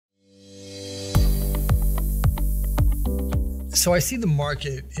So I see the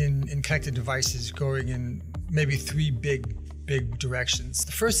market in connected devices going in maybe three big directions.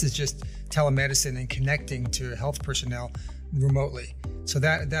 The first is just telemedicine and connecting to health personnel remotely. So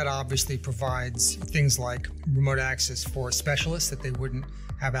that obviously provides things like remote access for specialists that they wouldn't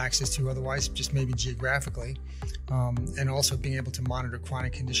have access to otherwise, just maybe geographically, and also being able to monitor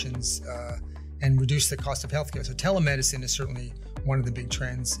chronic conditions and reduce the cost of healthcare. So telemedicine is certainly one of the big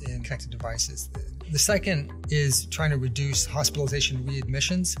trends in connected devices. The second is trying to reduce hospitalization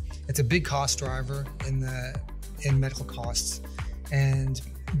readmissions. It's a big cost driver in medical costs, and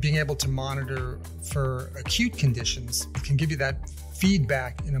being able to monitor for acute conditions can give you that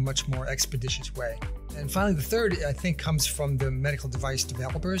feedback in a much more expeditious way. And finally, the third, I think, comes from the medical device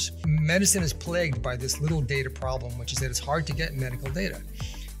developers. Medicine is plagued by this little data problem, which is that it's hard to get medical data.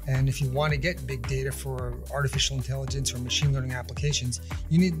 And if you want to get big data for artificial intelligence or machine learning applications,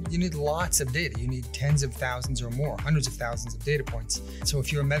 you need lots of data. You need tens of thousands or more, hundreds of thousands of data points. So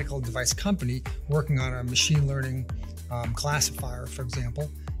if you're a medical device company working on a machine learning classifier, for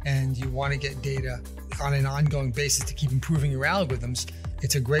example, and you want to get data on an ongoing basis to keep improving your algorithms,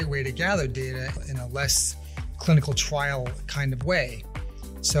 it's a great way to gather data in a less clinical trial kind of way.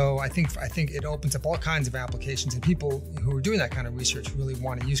 So I think it opens up all kinds of applications, and people who are doing that kind of research really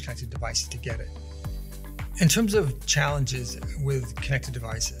want to use connected devices to get it. In terms of challenges with connected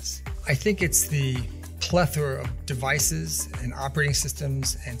devices, I think it's the plethora of devices and operating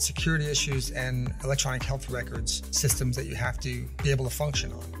systems and security issues and electronic health records systems that you have to be able to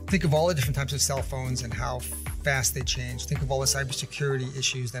function on. Think of all the different types of cell phones and how fast they change. Think of all the cybersecurity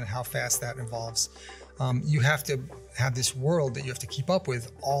issues and how fast that evolves. You have to have this world that you have to keep up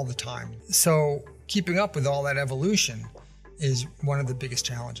with all the time. So keeping up with all that evolution is one of the biggest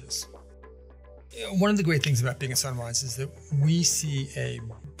challenges. One of the great things about being at Sunrise is that we see a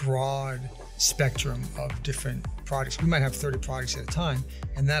broad spectrum of different projects. We might have 30 projects at a time,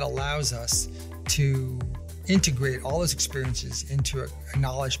 and that allows us to integrate all those experiences into a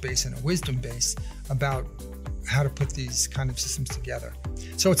knowledge base and a wisdom base about how to put these kind of systems together.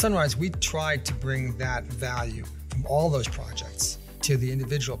 So at Sunrise, we tried to bring that value from all those projects to the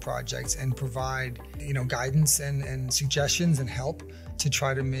individual projects and provide, guidance and suggestions and help to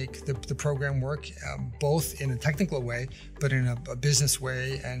try to make the program work, both in a technical way, but in a business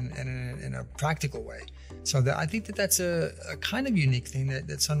way and in a practical way. So I think that's a kind of unique thing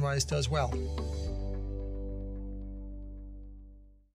that Sunrise does well.